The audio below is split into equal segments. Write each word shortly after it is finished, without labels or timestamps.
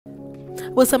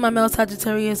What's up, my male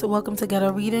Sagittarius? Welcome to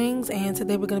Ghetto Readings, and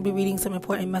today we're going to be reading some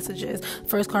important messages.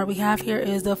 First card we have here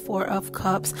is the Four of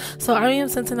Cups. So I am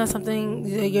sensing that something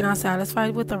you're not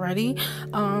satisfied with already.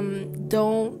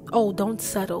 Don't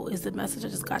settle is the message. I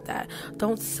just got that.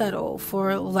 Don't settle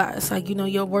for less. Like,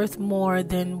 you're worth more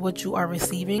than what you are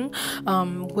receiving.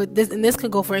 With this, and this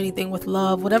could go for anything with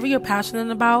love, whatever you're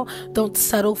passionate about. Don't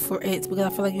settle for it, because I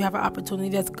feel like you have an opportunity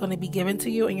that's going to be given to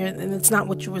you, and it's not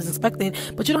what you was expected,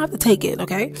 but you don't have to take it.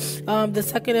 Okay. The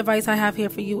second advice I have here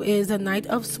for you is the Knight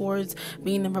of Swords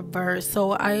being in reverse.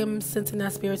 So I am sensing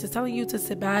that Spirit is telling you to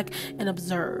sit back and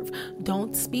observe.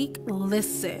 Don't speak,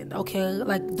 listen. Okay,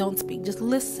 like don't speak, just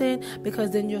listen,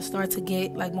 because then you'll start to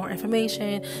get like more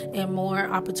information and more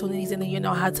opportunities, and then you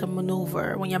know how to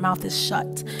maneuver when your mouth is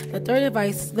shut. The third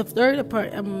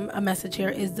message here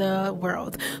is the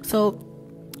World. So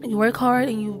you work hard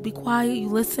and you be quiet, you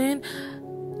listen.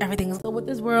 Everything's good with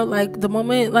this world. Like the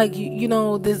moment, like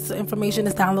this information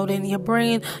is downloaded in your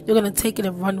brain, you're gonna take it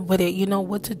and run with it. You know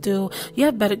what to do. You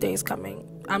have better days coming.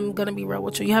 I'm gonna be real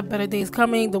with you. You have better days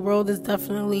coming. The world is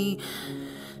definitely,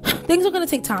 things are gonna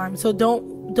take time. So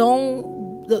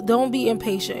don't be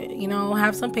impatient.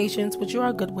 Have some patience, which you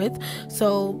are good with.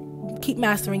 So keep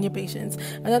mastering your patience.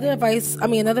 Another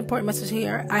important message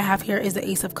here I have here is the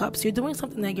Ace of Cups. You're doing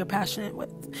something that you're passionate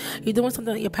with. You're doing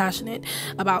something that you're passionate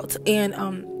about,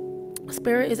 and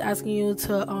Spirit is asking you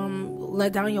to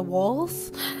let down your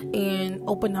walls and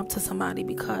open up to somebody,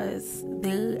 because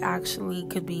they actually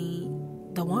could be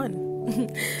the one.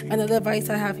 Another advice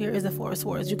I have here is the Four of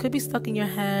Swords. You could be stuck in your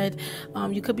head.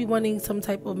 You could be wanting some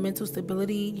type of mental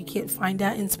stability. You can't find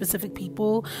that in specific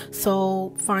people,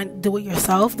 so do it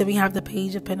yourself. Then we have the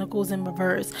Page of Pentacles in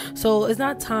reverse. So it's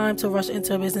not time to rush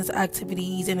into business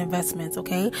activities and investments.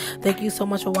 Okay, thank you so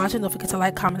much for watching. Don't forget to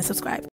like, comment, and subscribe.